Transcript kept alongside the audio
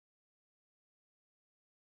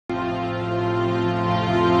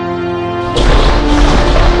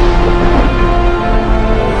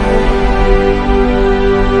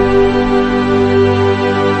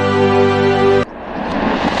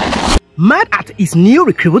at his new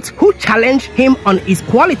recruits who challenged him on his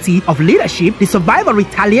quality of leadership, the survivor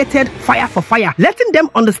retaliated fire for fire, letting them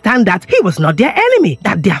understand that he was not their enemy,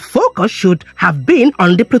 that their focus should have been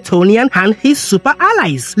on the Plutonian and his super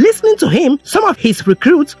allies. Listening to him, some of his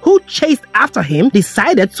recruits who chased after him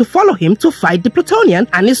decided to follow him to fight the Plutonian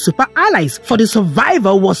and his super allies, for the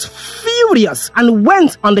survivor was furious and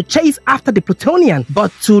went on the chase after the Plutonian.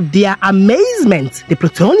 But to their amazement, the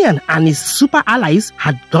Plutonian and his super allies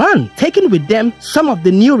had gone, taking with them some of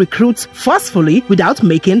the new recruits forcefully without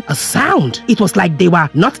making a sound. It was like they were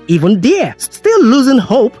not even there. Still losing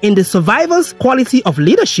hope in the survivor's quality of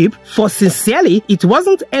leadership, for sincerely it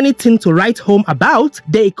wasn't anything to write home about,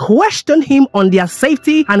 they questioned him on their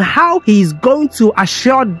safety and how he is going to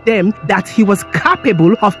assure them that he was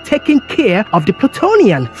capable of taking care of the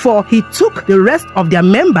Plutonian, for he took the rest of their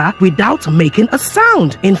member without making a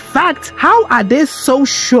sound. In fact, how are they so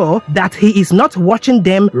sure that he is not watching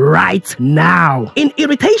them right now? In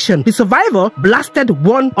irritation, the survivor blasted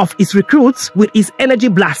one of his recruits with his energy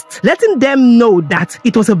blast, letting them know that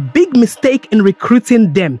it was a big mistake in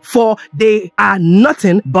recruiting them, for they are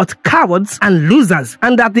nothing but cowards and losers,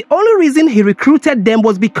 and that the only reason he recruited them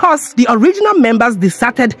was because the original members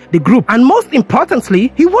deserted the group. And most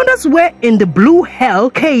importantly, he wonders where in the blue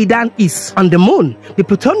hell Kaidan is on the moon. The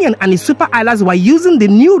Plutonian and his super allies were using the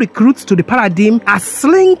new recruits to the paradigm as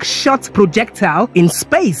slingshot projectile in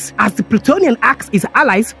space, as the Plutonian asked his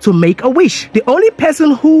allies to make a wish. The only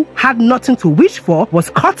person who had nothing to wish for was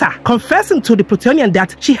Kota, confessing to the Plutonian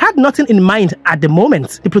that she had nothing in mind at the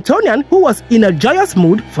moment. The Plutonian, who was in a joyous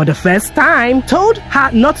mood for the first time, told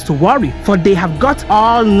her not to worry, for they have got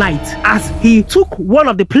all night, as he took one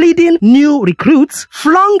of the pleading new recruits,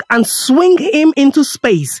 flung and swung him into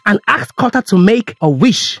space, and asked Kota to make a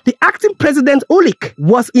wish. The acting president Ulik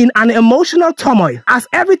was in an emotional turmoil, as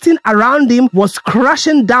everything around him was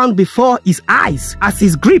crashing down before his eyes, as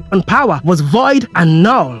his grip on power was void and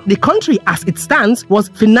null. The country as it stands was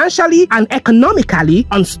financially and economically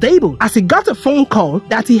unstable, as he got a phone call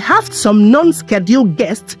that he had some non-scheduled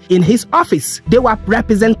guests in his office. They were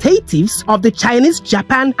representatives of the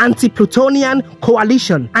Chinese-Japan anti-Plutonian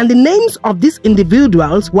coalition, and the names of these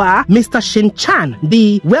individuals were Mr. Shin Chan,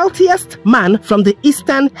 the wealthiest man from the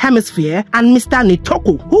Eastern Hemisphere, and Mr.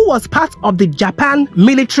 Nitoku, who was part of the Japan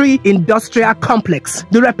military-industrial complex.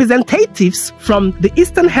 The representatives from the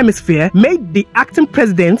Eastern Hemisphere made the acting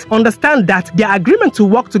president understand that their agreement to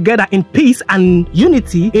work together in peace and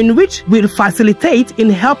unity, in which will facilitate in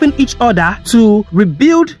helping each other to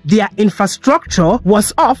rebuild their infrastructure,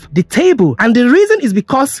 was off the table. And the reason is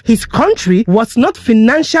because his country was not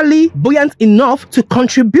financially buoyant enough to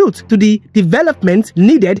contribute to the development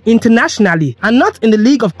needed internationally, and not in the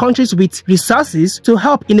league of countries with resources to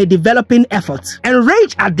help in a developing effort.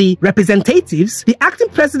 Enraged at the representatives, the acting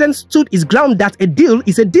president stood his ground that a deal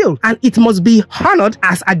is a deal, and it must be honored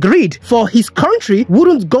as agreed, for his country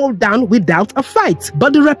wouldn't go down without a fight.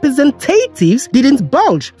 But the representatives didn't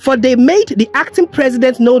budge, for they made the acting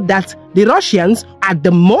president know that the Russians at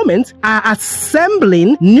the moment are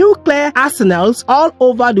assembling nuclear arsenals all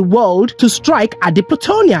over the world to strike at the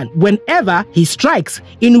Plutonian whenever he strikes,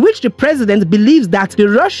 in which the president believes that the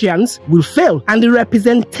Russians will fail, and the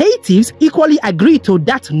representatives equally agree to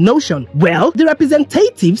that notion. Well, the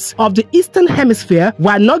representatives of the Eastern Hemisphere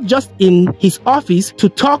were not just in his office to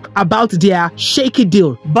talk about their shaky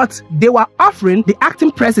deal, but they were offering the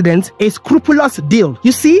acting president a scrupulous deal.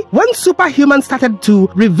 You see, when superhumans started to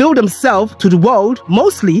reveal themselves to the world,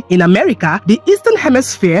 mostly in America, the Eastern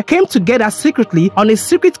Hemisphere came together secretly on a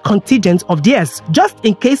secret contingent of theirs, just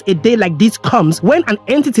in case a day like this comes when an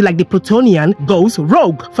entity like the Plutonian goes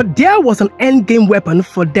rogue. For there was an endgame weapon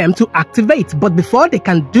for them to activate, but before they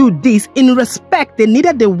can do this, in respect, they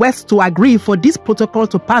needed the West to agree for this protocol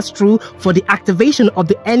to pass through for the activation of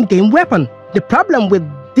the endgame weapon. The problem with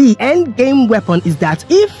the endgame weapon is that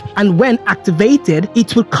if and when activated,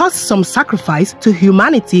 it will cause some sacrifice to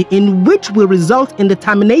humanity, in which will result in the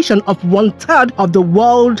termination of 1/3 of the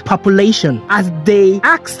world population, as they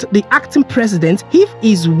asked the acting president if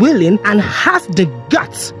he is willing and has the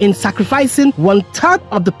guts in sacrificing 1/3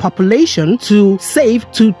 of the population to save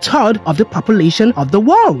 2/3 of the population of the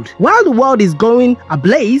world. While the world is going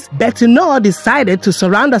ablaze, Bette decided to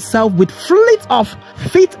surround herself with fleet of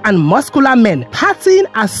fit and muscular men, partying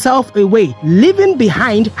herself away, leaving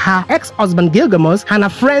behind her ex-husband Gilgamesh and her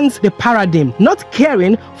friends the Paradigm, not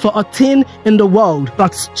caring for a thing in the world.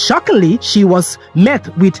 But shockingly, she was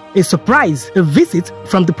met with a surprise, a visit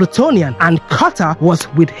from the Plutonian, and Cutter was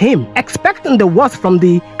with him. Expecting the worst from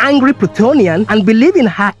the angry Plutonian and believing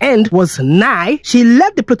her end was nigh, she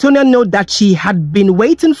let the Plutonian know that she had been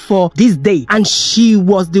waiting for this day, and she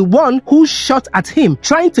was the one who shot at him,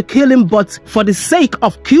 trying to kill him, but for the sake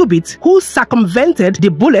of Cubit, who circumvented the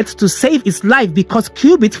bullet to save his life, because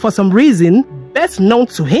Cubit, for some reason best known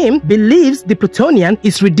to him, believes the Plutonian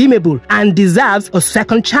is redeemable and deserves a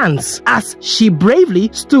second chance. As she bravely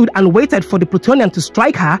stood and waited for the Plutonian to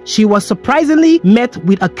strike her, she was surprisingly met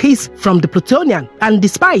with a kiss from the Plutonian, and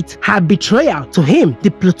despite her betrayal to him,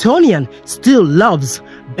 the Plutonian still loves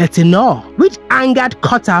Bette, which angered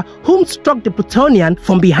Cutter, whom struck the Plutonian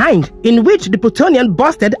from behind, in which the Plutonian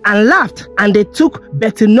busted and laughed, and they took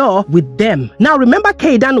Bette with them. Now remember,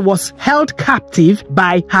 Kaidan was held captive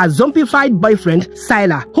by her zombified boyfriend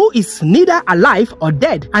Scylla, who is neither alive or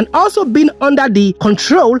dead, and also been under the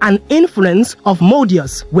control and influence of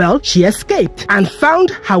Modeus. Well, she escaped and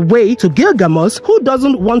found her way to Gilgamesh, who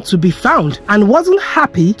doesn't want to be found and wasn't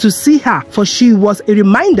happy to see her, for she was a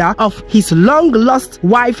reminder of his long-lost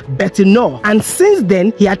wife Bette, and since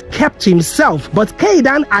then he had kept to himself. But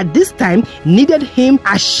Kaidan at this time needed him,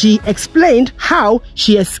 as she explained how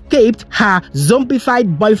she escaped her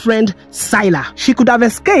zombified boyfriend Scylla. She could have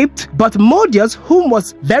escaped, but Modeus, whom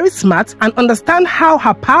was very smart and understand how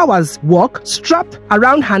her powers work, strapped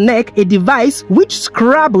around her neck a device which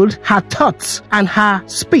scrambled her thoughts and her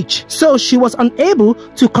speech, so she was unable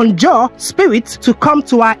to conjure spirits to come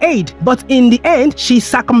to her aid. But in the end, she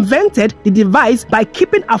circumvented the device by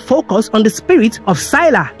keeping a focus on the spirit of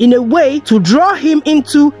Scylla in a way to draw him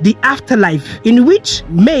into the afterlife, in which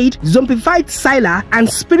made zombified Scylla and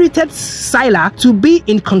spirited Scylla to be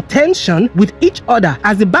in contention with each other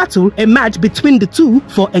as the battle emerged between the two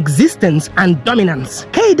for existence and dominance.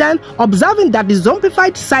 Kaidan, observing that the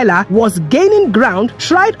zombified Scylla was gaining ground,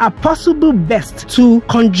 tried her possible best to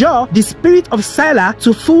conjure the spirit of Scylla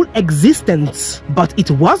to full existence, but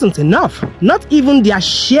it wasn't enough. Not even their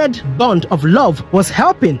shared bond of love was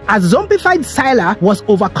helping, as zombified Scylla was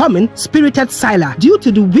overcoming spirited Scylla due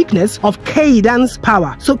to the weakness of Kaidan's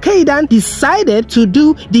power. So Kaidan decided to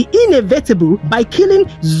do the inevitable by killing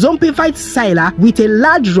zombified Scylla with a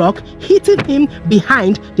large rock, hitting him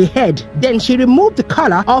behind the head. Then she removed the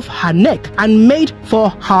collar off her neck and made for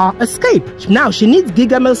her escape. Now she needs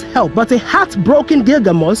Gilgamesh's help, but a heartbroken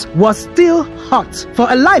Gilgamesh was still hot, for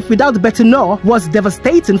a life without Bette was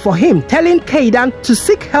devastating for him, telling Kaidan to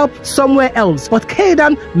seek help somewhere else. But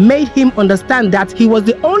Kaidan made him understand that he was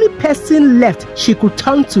the only person left she could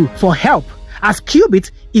turn to for help, as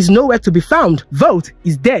Cubit is nowhere to be found, Vote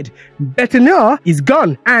is dead, Bette is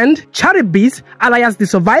gone, and Charybdis, alias the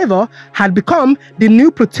Survivor, had become the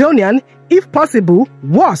new Plutonian, if possible,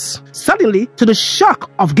 worse. Suddenly, to the shock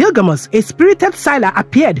of Gilgamesh, a spirited Scylla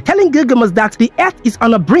appeared, telling Gilgamesh that the earth is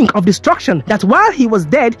on the brink of destruction, that while he was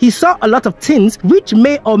dead, he saw a lot of things which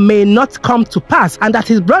may or may not come to pass, and that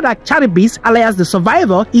his brother Charybdis, alias the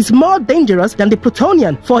Survivor, is more dangerous than the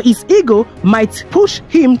Plutonian, for his ego might push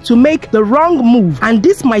him to make the wrong move, and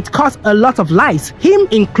this might cause a lot of lies, him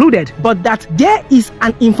included, but that there is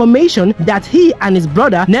an information that he and his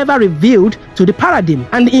brother never revealed to the Paradigm,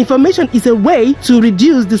 and the information is a way to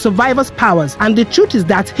reduce the Survivor's powers. And the truth is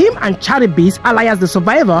that him and Charybdis, alias the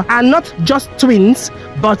Survivor, are not just twins,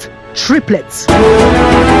 but triplets.